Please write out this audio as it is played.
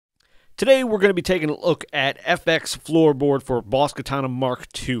Today we're going to be taking a look at FX Floorboard for Boss Katana Mark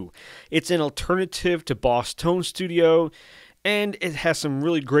II. It's an alternative to Boss Tone Studio, and it has some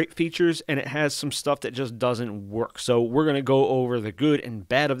really great features, and it has some stuff that just doesn't work. So we're going to go over the good and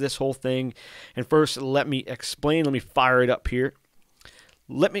bad of this whole thing. And first, let me explain. Let me fire it up here.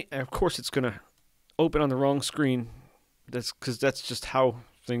 Of course, it's going to open on the wrong screen. That's because that's just how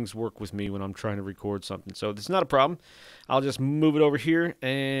things work with me when I'm trying to record something. So it's not a problem. I'll just move it over here,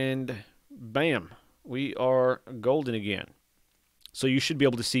 and bam, we are golden again. So you should be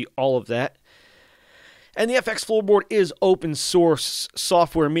able to see all of that. And the FX Floorboard is open source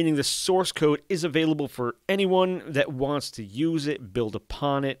software, meaning the source code is available for anyone that wants to use it, build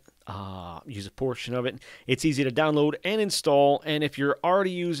upon it, use a portion of it. It's easy to download and install, and if you're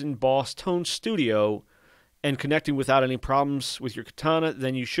already using Boss Tone Studio and connecting without any problems with your katana,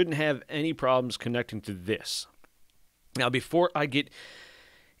 then you shouldn't have any problems connecting to this. Now, before I get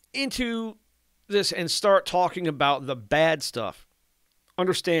into this and start talking about the bad stuff,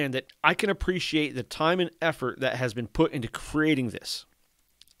 understand that I can appreciate the time and effort that has been put into creating this.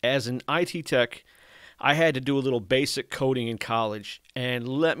 As an IT tech, I had to do a little basic coding in college, and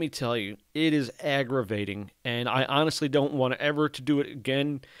let me tell you, it is aggravating, and I honestly don't want to ever to do it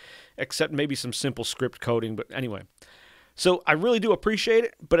again, except maybe some simple script coding. But anyway, so I really do appreciate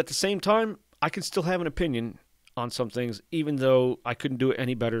it, but at the same time, I can still have an opinion on some things, even though I couldn't do it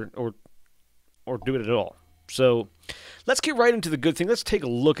any better or do it at all. So let's get right into the good thing. Let's take a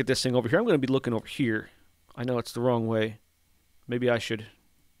look at this thing over here. I'm going to be looking over here. I know it's the wrong way. Maybe I should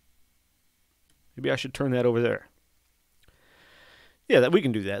turn that over there. Yeah, we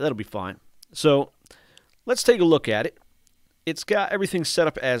can do that. That'll be fine. So let's take a look at it. It's got everything set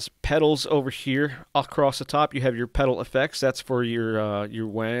up as pedals over here. Across the top, you have your pedal effects. That's for your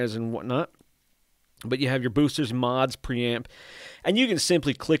wahs and whatnot. But you have your boosters, mods, preamp, and you can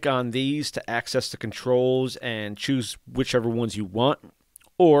simply click on these to access the controls and choose whichever ones you want.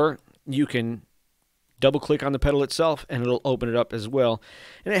 Or you can double-click on the pedal itself, and it'll open it up as well.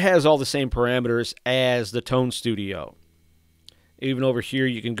 And it has all the same parameters as the Tone Studio. Even over here,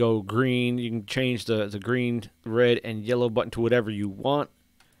 you can go green. You can change the green, red, and yellow button to whatever you want.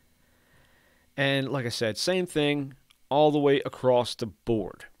 And like I said, same thing all the way across the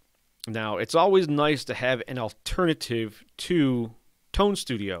board. Now, it's always nice to have an alternative to Tone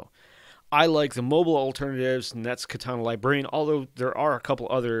Studio. I like the mobile alternatives, and that's Katana Librarian, although there are a couple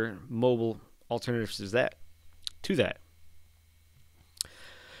other mobile alternatives to that.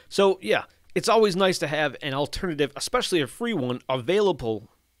 So, yeah, it's always nice to have an alternative, especially a free one, available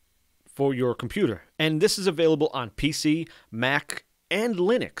for your computer. And this is available on PC, Mac, and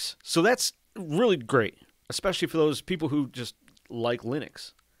Linux. So that's really great, especially for those people who just like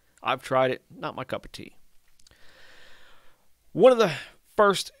Linux. I've tried it, not my cup of tea. One of the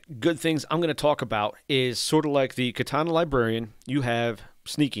first good things I'm going to talk about is sort of like the Katana Librarian, you have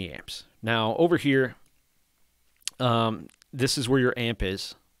sneaky amps. Now, over here, this is where your amp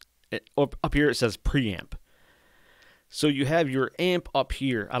is. Up here it says preamp. So you have your amp up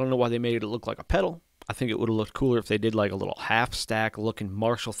here. I don't know why they made it look like a pedal. I think it would have looked cooler if they did like a little half stack looking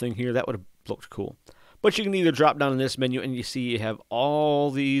Marshall thing here. That would have looked cool. But you can either drop down in this menu and you see you have all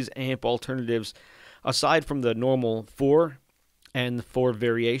these amp alternatives aside from the normal 4 and the 4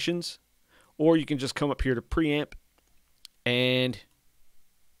 variations. Or you can just come up here to preamp and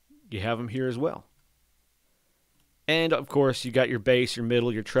you have them here as well. And of course you got your bass, your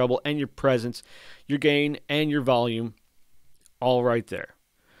middle, your treble, and your presence, your gain, and your volume all right there.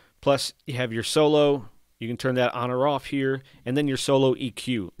 Plus you have your solo. You can turn that on or off here. And then your solo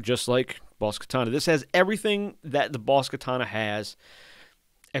EQ, just like Boss Katana. This has everything that the Boss Katana has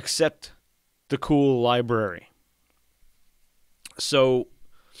except the cool library. So,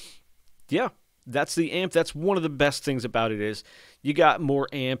 yeah, that's the amp. That's one of the best things about it is you got more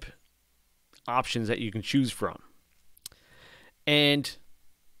amp options that you can choose from. And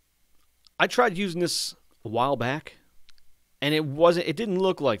I tried using this a while back, and it didn't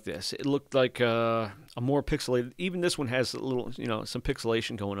look like this. It looked like a more pixelated. Even this one has a little, some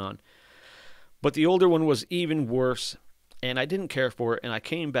pixelation going on. But the older one was even worse, and I didn't care for it, and I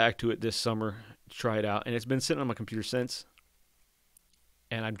came back to it this summer to try it out, and it's been sitting on my computer since.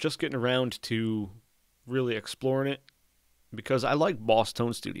 And I'm just getting around to really exploring it because I like Boss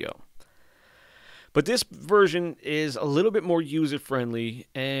Tone Studio. But this version is a little bit more user-friendly,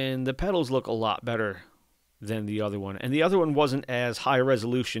 and the pedals look a lot better than the other one. And the other one wasn't as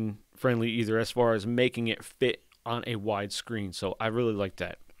high-resolution friendly either as far as making it fit on a wide screen, so I really like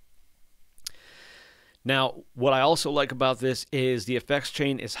that. Now, what I also like about this is the effects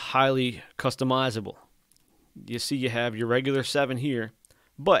chain is highly customizable. You see you have your regular 7 here,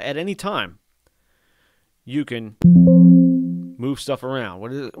 But at any time, you can move stuff around.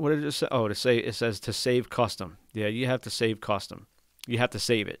 What did it say? Oh, it says to save custom. Yeah, you have to save custom. You have to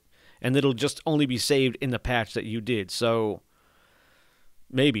save it, and it'll just only be saved in the patch that you did. So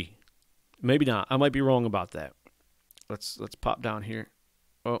maybe, maybe not. I might be wrong about that. Let's pop down here.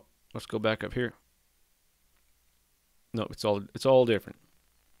 Oh, let's go back up here. No, it's all different.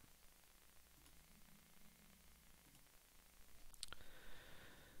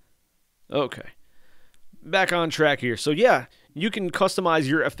 Okay. Back on track here. So yeah, you can customize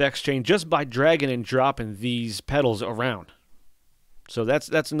your effects chain just by dragging and dropping these pedals around. So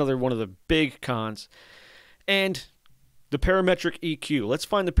that's another one of the big cons. And the parametric EQ. Let's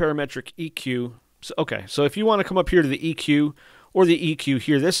find the parametric EQ. So, okay, so if you want to come up here to the EQ or the EQ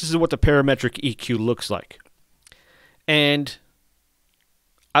here, this is what the parametric EQ looks like. And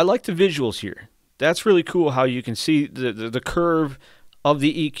I like the visuals here. That's really cool how you can see the curve of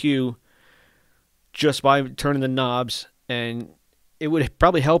the EQ just by turning the knobs, and it would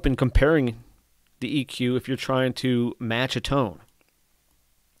probably help in comparing the EQ if you're trying to match a tone.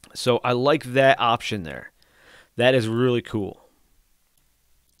 So I like that option there. That is really cool.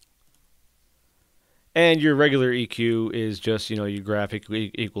 And your regular EQ is just, your graphic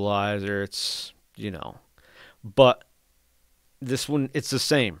equalizer. It's, but this one, it's the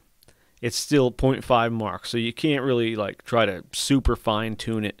same. It's still 0.5 mark, so you can't really try to super fine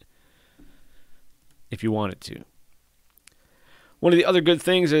tune it if you wanted to. One of the other good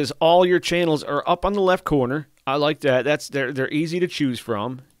things is all your channels are up on the left corner. I like that. They're easy to choose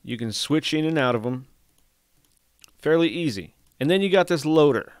from. You can switch in and out of them. Fairly easy. And then you got this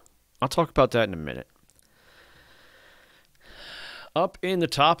loader. I'll talk about that in a minute. Up in the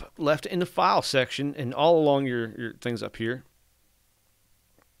top left in the file section and all along your things up here.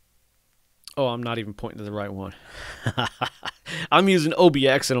 Oh, I'm not even pointing to the right one. I'm using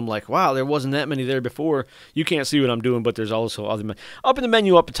OBX, and I'm like, wow, there wasn't that many there before. You can't see what I'm doing, but there's also other. Up in the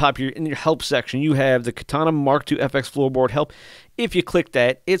menu up the top here, in your help section, you have the Katana Mark II FX Floorboard help. If you click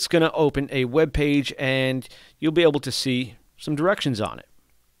that, it's going to open a web page, and you'll be able to see some directions on it.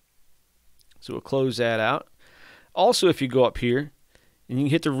 So we'll close that out. Also, if you go up here, and you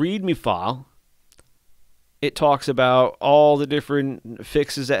can hit the README file, it talks about all the different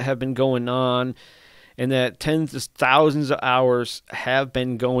fixes that have been going on, and that tens of thousands of hours have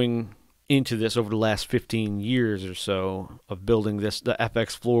been going into this over the last 15 years or so of building the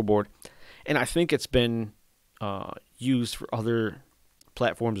FX Floorboard. And I think it's been used for other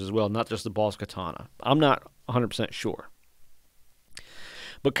platforms as well, not just the Boss Katana. I'm not 100% sure.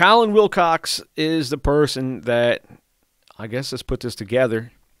 But Colin Wilcox is the person that, I guess, has put this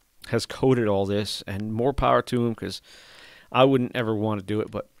together, has coded all this, and more power to him, because I wouldn't ever want to do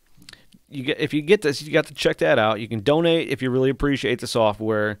it. But if you get this, you got to check that out. You can donate if you really appreciate the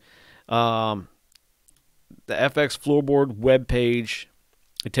software. The FX Floorboard webpage,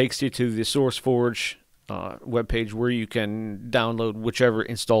 it takes you to the SourceForge webpage where you can download whichever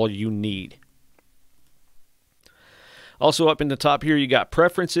installer you need. Also up in the top here, you got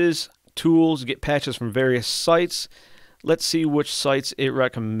preferences, tools, get patches from various sites. Let's see which sites it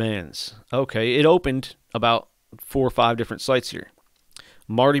recommends. Okay, it opened about 4 or 5 different sites here.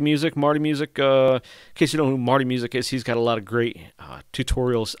 Marty Music, in case you don't know who Marty Music is, he's got a lot of great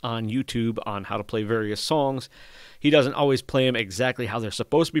tutorials on YouTube on how to play various songs. He doesn't always play them exactly how they're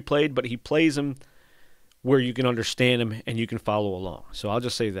supposed to be played, but he plays them where you can understand them and you can follow along. So I'll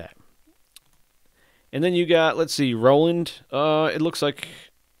just say that. And then you got, let's see, Roland. It looks like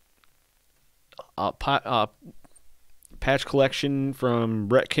patch collection from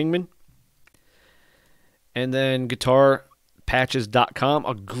Brett Kingman. And then guitarpatches.com,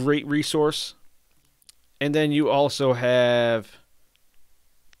 a great resource. And then you also have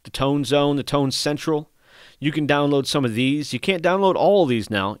the Tone Zone, the Tone Central. You can download some of these. You can't download all of these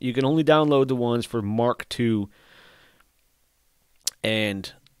now. You can only download the ones for Mark II.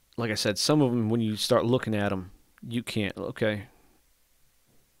 And like I said, some of them, when you start looking at them, you can't. Okay.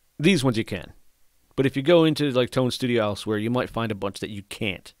 These ones you can. But if you go into like Tone Studio elsewhere, you might find a bunch that you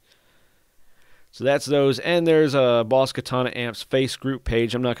can't. So that's those. And there's a Boss Katana Amps face group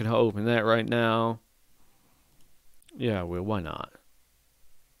page. I'm not going to open that right now. Yeah, well, why not?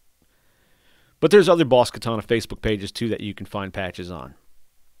 But there's other Boss Katana Facebook pages too that you can find patches on.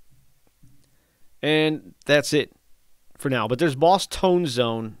 And that's it for now. But there's Boss Tone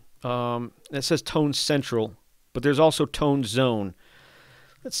Zone. It says Tone Central. But there's also Tone Zone.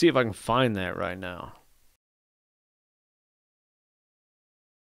 Let's see if I can find that right now.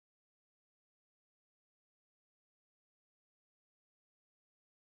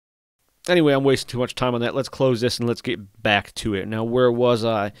 Anyway, I'm wasting too much time on that. Let's close this and let's get back to it. Now, where was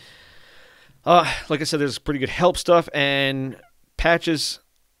I? Like I said, there's pretty good help stuff and patches.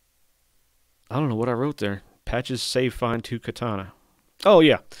 I don't know what I wrote there. Patches save find to Katana. Oh,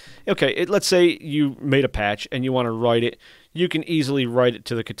 yeah. Okay, let's say you made a patch and you want to write it. You can easily write it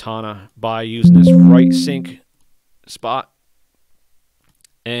to the Katana by using this write sync spot.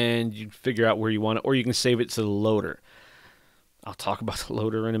 And you figure out where you want it. Or you can save it to the loader. I'll talk about the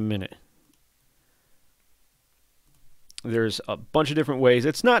loader in a minute. There's a bunch of different ways.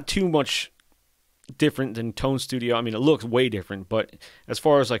 It's not too much different than Tone Studio. I mean, it looks way different. But as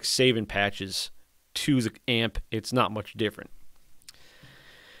far as like saving patches to the amp, it's not much different.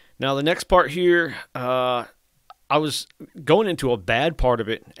 Now, the next part here, I was going into a bad part of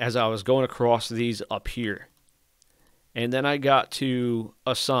it as I was going across these up here. And then I got to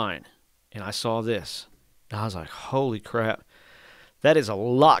assign, and I saw this. And I was like, holy crap. That is a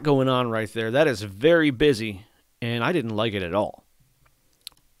lot going on right there. That is very busy, and I didn't like it at all.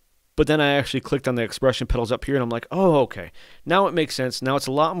 But then I actually clicked on the expression pedals up here, and I'm like, oh, okay. Now it makes sense. Now it's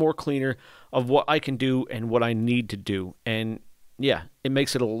a lot more cleaner of what I can do and what I need to do. And yeah, it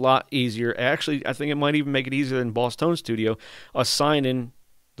makes it a lot easier. Actually, I think it might even make it easier than Boss Tone Studio, assigning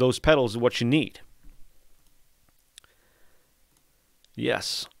those pedals what you need.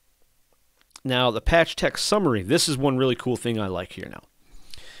 Yes. Now, the patch text summary. This is one really cool thing I like here now.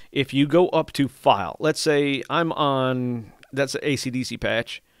 If you go up to File, let's say I'm on, that's an AC/DC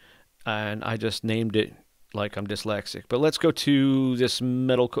patch, and I just named it like I'm dyslexic. But let's go to this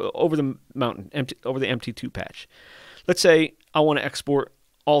metal, over the mountain, over the MT2 patch. Let's say I want to export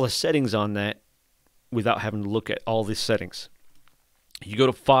all the settings on that without having to look at all these settings. You go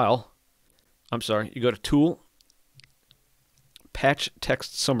to File, you go to Tool, Patch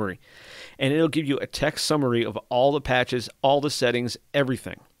Text Summary, and it'll give you a text summary of all the patches, all the settings,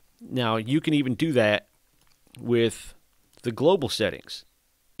 everything. Now, you can even do that with the global settings.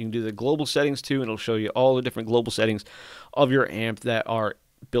 You can do the global settings too, and it'll show you all the different global settings of your amp that are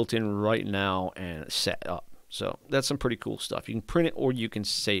built in right now and set up. So that's some pretty cool stuff. You can print it or you can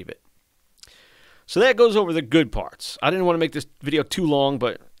save it. So that goes over the good parts. I didn't want to make this video too long,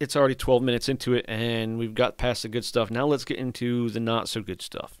 but it's already 12 minutes into it, and we've got past the good stuff. Now let's get into the not so good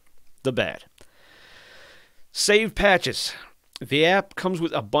stuff, the bad. Save patches. The app comes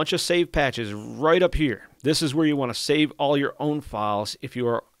with a bunch of save patches right up here. This is where you want to save all your own files if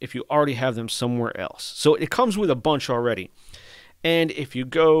you already have them somewhere else. So it comes with a bunch already. And if you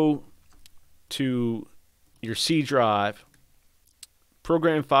go to your C drive,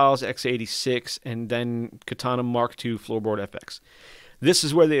 Program Files x86, and then Katana Mark II Floorboard FX. This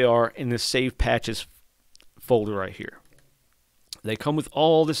is where they are in the Save Patches folder right here. They come with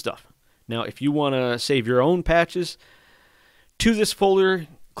all this stuff. Now, if you want to save your own patches to this folder,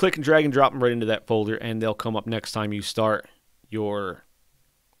 click and drag and drop them right into that folder, and they'll come up next time you start your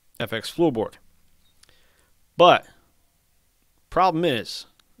FX Floorboard. But, problem is,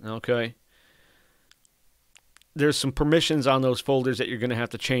 okay, there's some permissions on those folders that you're going to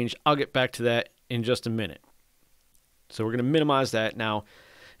have to change. I'll get back to that in just a minute. So we're going to minimize that. Now,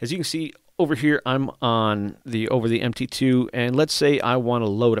 as you can see over here, I'm on over the MT2, and let's say I want to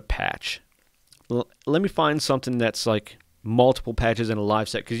load a patch. Let me find something that's like multiple patches in a live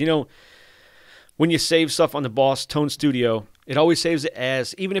set, because you know, when you save stuff on the Boss Tone Studio, it always saves it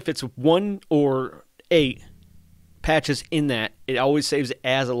as, even if it's 1 or 8 patches in that, it always saves it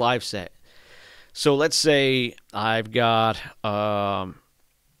as a live set. So let's say I've got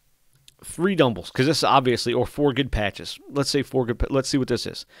 3 dumbbells, because this is obviously, or 4 good patches. Let's say 4 good. Let's see what this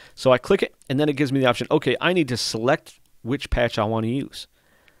is. So I click it, and then it gives me the option. Okay, I need to select which patch I want to use.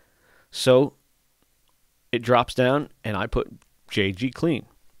 So it drops down, and I put JG Clean,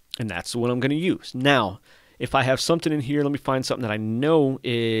 and that's what I'm going to use. Now, if I have something in here, let me find something that I know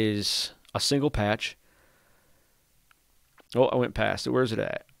is a single patch. Oh, I went past it. Where's it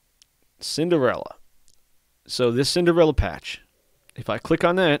at? Cinderella. So this Cinderella patch, if I click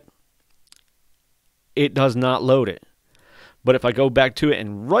on that, it does not load it. But if I go back to it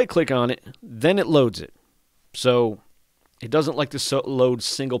and right click on it, then it loads it. So it doesn't like to load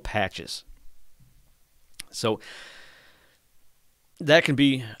single patches. So that can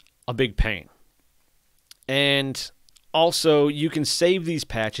be a big pain. And also, you can save these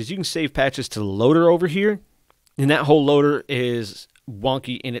patches. You can save patches to the loader over here, and that whole loader is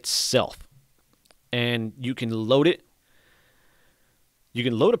wonky in itself. And you can load it. You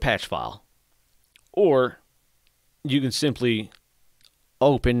can load a patch file, or you can simply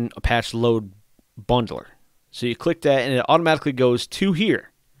open a patch load bundler. So you click that, and it automatically goes to here.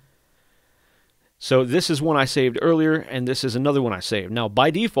 So this is one I saved earlier, and this is another one I saved. Now, by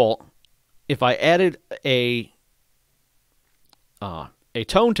default, if I added a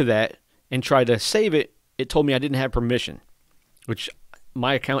tone to that and tried to save it, it told me I didn't have permission, which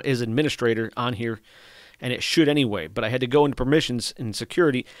my account is administrator on here, and it should anyway. But I had to go into permissions and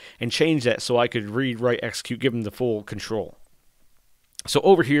security and change that so I could read, write, execute, give them the full control. So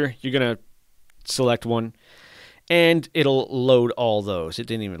over here, you're going to select one, and it'll load all those. It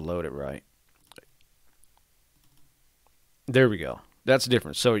didn't even load it right. There we go. That's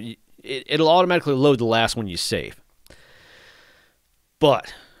different. So it'll automatically load the last one you save.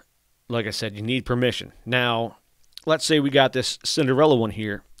 But, like I said, you need permission. Now, let's say we got this Cinderella one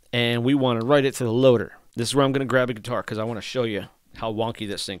here, and we want to write it to the loader. This is where I'm going to grab a guitar, because I want to show you how wonky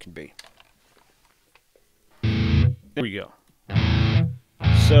this thing can be. There we go.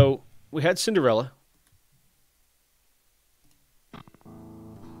 So, we had Cinderella.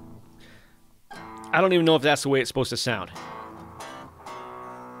 I don't even know if that's the way it's supposed to sound.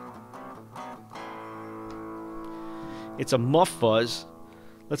 It's a muff fuzz.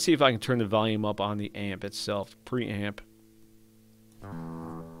 Let's see if I can turn the volume up on the amp itself, preamp.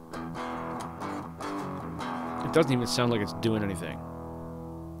 It doesn't even sound like it's doing anything.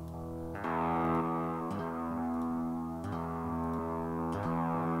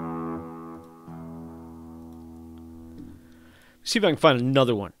 See if I can find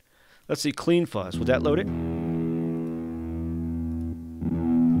another one. Let's see, clean fuzz. Would that load it?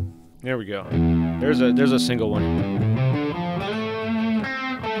 There we go. There's a single one.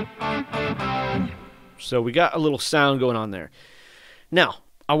 So we got a little sound going on there. Now,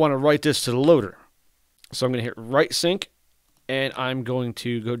 I want to write this to the loader. So I'm going to hit right sync, and I'm going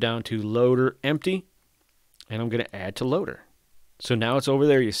to go down to loader empty, and I'm going to add to loader. So now it's over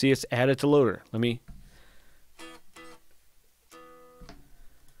there. You see it's added to loader. Let me...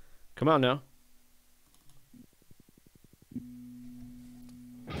 Come on now.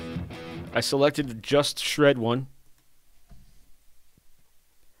 I selected the just shred one.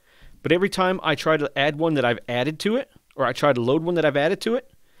 But every time I try to add one that I've added to it, or I try to load one that I've added to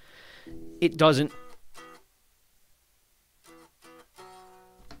it, it doesn't.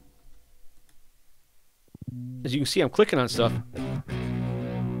 As you can see, I'm clicking on stuff.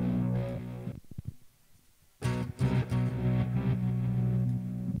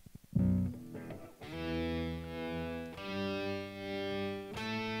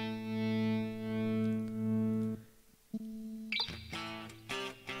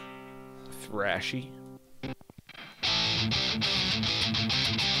 Thrashy.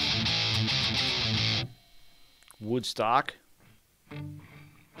 Woodstock. I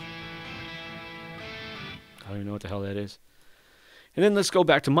don't even know what the hell that is. And then let's go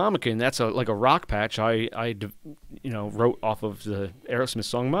back to Mamakin. That's like a rock patch I wrote off of the Aerosmith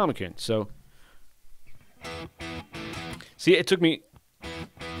song Mamakin. So, see, it took me...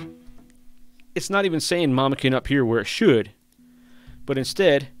 It's not even saying Mamakin up here where it should, but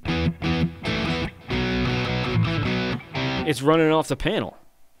instead... It's running off the panel.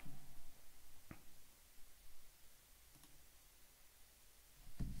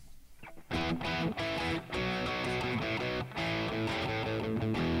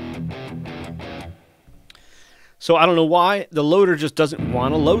 So I don't know why the loader just doesn't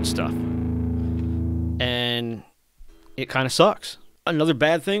want to load stuff. And it kind of sucks. Another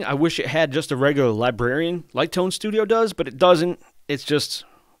bad thing, I wish it had just a regular librarian like Tone Studio does, but it doesn't. It's just,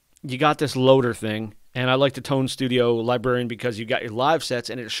 you got this loader thing. And I like the Tone Studio librarian because you got your live sets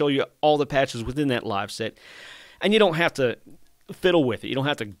and it'll show you all the patches within that live set. And you don't have to fiddle with it. You don't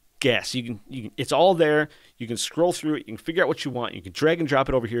have to guess. You can it's all there. You can scroll through it. You can figure out what you want. You can drag and drop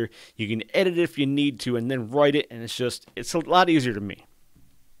it over here. You can edit it if you need to and then write it. And it's a lot easier to me.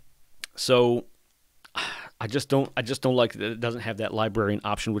 So I just don't like that it doesn't have that librarian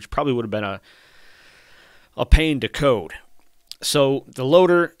option, which probably would have been a pain to code. So the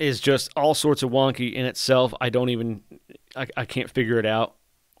loader is just all sorts of wonky in itself. I can't figure it out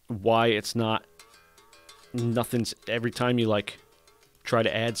why it's not. Nothing's, every time you like try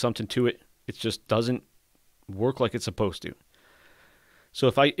to add something to it, it just doesn't work like it's supposed to. So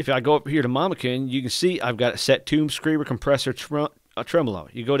if I go up here to Mamakin, you can see I've got it set tune, screamer, compressor, tremolo.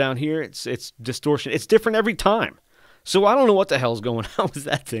 You go down here, it's distortion. It's different every time. So I don't know what the hell's going on with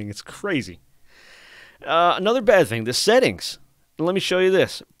that thing. It's crazy. Another bad thing, the settings. Let me show you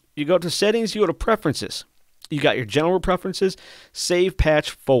this. You go to settings, you go to preferences. You got your general preferences, save patch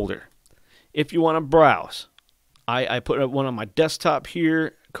folder. If you want to browse, I put one on my desktop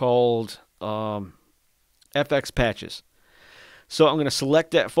here called FX patches. So I'm going to select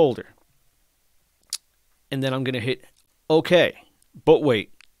that folder. And then I'm going to hit OK. But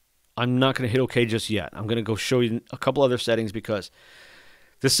wait, I'm not going to hit OK just yet. I'm going to go show you a couple other settings because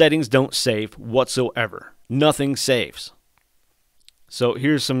The settings don't save whatsoever. Nothing saves. So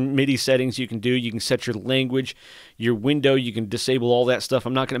here's some MIDI settings you can do. You can set your language, your window. You can disable all that stuff.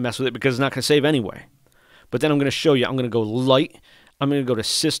 I'm not going to mess with it because it's not going to save anyway. But then I'm going to show you. I'm going to go light. I'm going to go to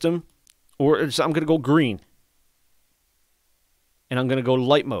system, or I'm going to go green. And I'm going to go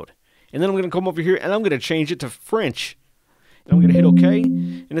light mode. And then I'm going to come over here and I'm going to change it to French. And I'm going to hit OK.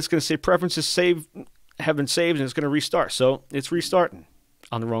 And it's going to say preferences have been saved, and it's going to restart. So it's restarting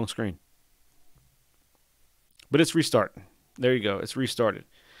on the wrong screen. But it's restarting. There you go. It's restarted.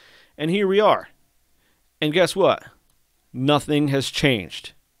 And here we are. And guess what? Nothing has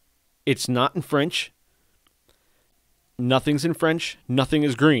changed. It's not in French. Nothing's in French. Nothing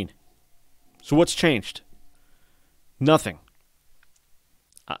is green. So what's changed? Nothing.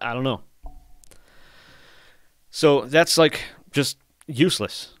 I don't know. So that's like just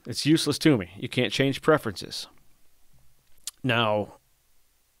useless. It's useless to me. You can't change preferences. Now,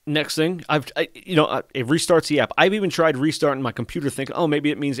 next thing, it restarts the app. I've even tried restarting my computer, thinking, oh,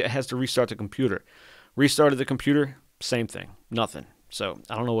 maybe it means it has to restart the computer. Restarted the computer, same thing, nothing. So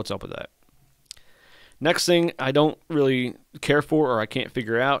I don't know what's up with that. Next thing I don't really care for, or I can't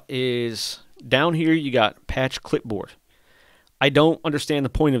figure out, is down here you got patch clipboard. I don't understand the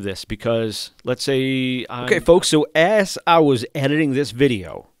point of this because let's say okay, folks, so as I was editing this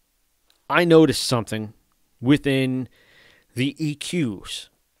video, I noticed something within the EQs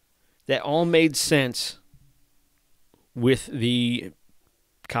that all made sense with the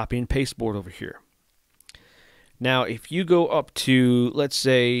copy and paste board over here. Now, if you go up to, let's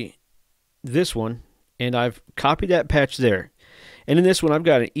say, this one, and I've copied that patch there, and in this one I've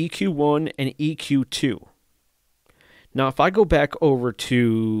got an EQ1 and EQ2. Now, if I go back over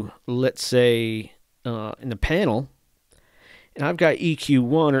to, let's say, in the panel, and I've got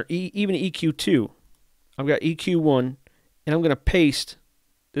EQ1 or even EQ2, I've got EQ1, and I'm going to paste.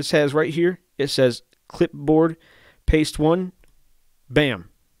 This has right here, it says clipboard, paste 1, bam.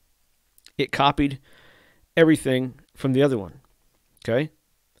 It copied everything from the other one, okay?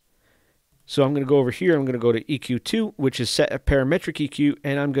 So I'm going to go over here, I'm going to go to EQ2, which is set a parametric EQ,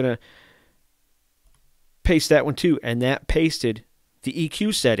 and I'm going to paste that one too, and that pasted the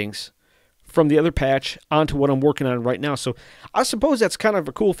EQ settings from the other patch onto what I'm working on right now. So I suppose that's kind of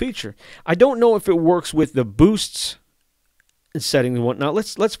a cool feature. I don't know if it works with the boosts and settings and whatnot.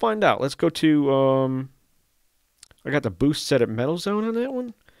 Let's find out. Let's go to I got the boost set at metal zone on that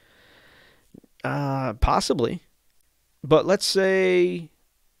one. Possibly, but let's say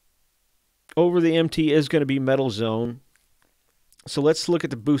over the MT is going to be metal zone. So let's look at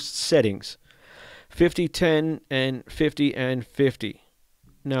the boost settings. 50, 10, and 50, and 50.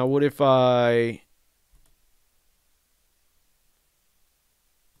 Now, what if I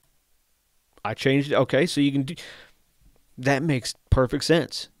changed it? Okay, so you can do... That makes perfect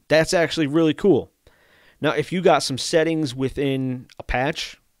sense. That's actually really cool. Now, if you got some settings within a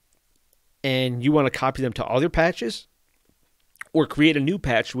patch and you want to copy them to other patches or create a new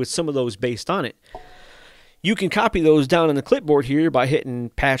patch with some of those based on it, you can copy those down on the clipboard here by hitting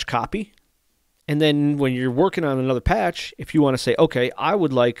patch copy. And then when you're working on another patch, if you want to say, okay, I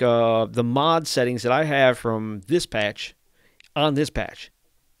would like the mod settings that I have from this patch on this patch,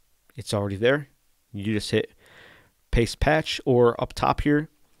 it's already there. You just hit paste patch, or up top here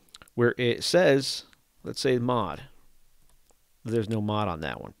where it says, let's say mod. There's no mod on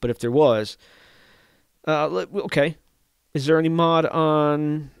that one. But if there was, okay. Is there any mod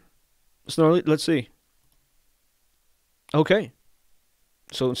on Snarly? Let's see. Okay.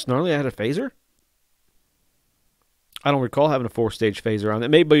 So Snarly had a phaser? I don't recall having a 4-stage phaser on it.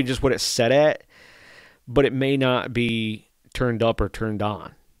 Maybe just what it's set at, but it may not be turned up or turned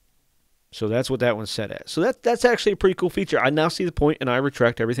on. So that's what that one's set at. So that's actually a pretty cool feature. I now see the point, and I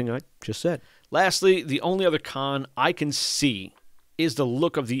retract everything I just said. Lastly, the only other con I can see is the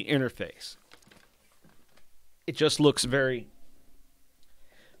look of the interface. It just looks very,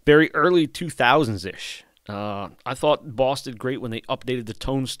 very early 2000s-ish. I thought Boss did great when they updated the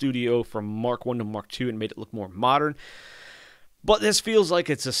Tone Studio from Mark 1 to Mark 2 and made it look more modern. But this feels like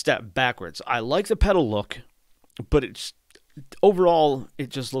it's a step backwards. I like the pedal look, but it's overall it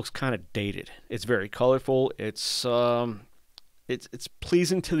just looks kind of dated. It's very colorful. It's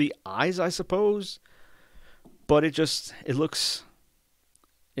pleasing to the eyes, I suppose. But it looks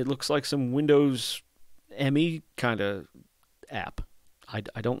like some Windows ME kind of app. I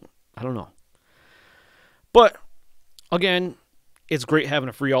don't know. But, again, it's great having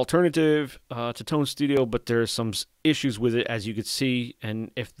a free alternative to Tone Studio, but there's some issues with it, as you could see.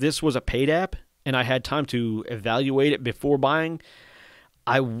 And if this was a paid app and I had time to evaluate it before buying,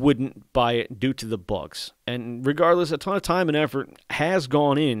 I wouldn't buy it due to the bugs. And regardless, a ton of time and effort has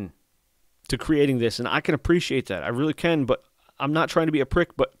gone in to creating this, and I can appreciate that. I really can, but I'm not trying to be a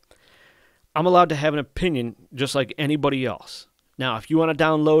prick, but I'm allowed to have an opinion just like anybody else. Now, if you want to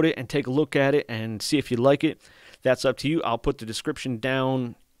download it and take a look at it and see if you like it, that's up to you. I'll put the description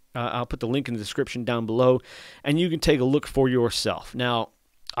down. I'll put the link in the description down below, and you can take a look for yourself. Now,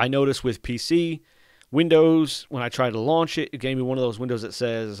 I noticed with PC, Windows, when I tried to launch it, it gave me one of those windows that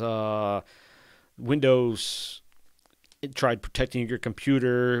says Windows, it tried protecting your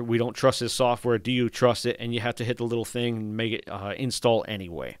computer. We don't trust this software. Do you trust it? And you have to hit the little thing and make it install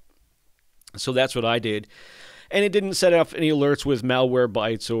anyway. So that's what I did. And it didn't set up any alerts with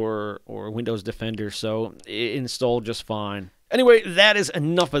Malwarebytes or Windows Defender, so it installed just fine. Anyway, that is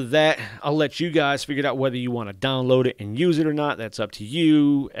enough of that. I'll let you guys figure out whether you want to download it and use it or not. That's up to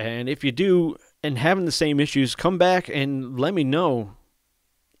you. And if you do and having the same issues, come back and let me know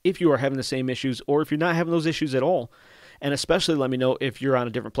if you are having the same issues or if you're not having those issues at all. And especially let me know if you're on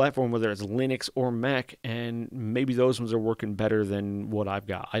a different platform, whether it's Linux or Mac, and maybe those ones are working better than what I've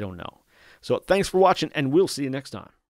got. I don't know. So thanks for watching, and we'll see you next time.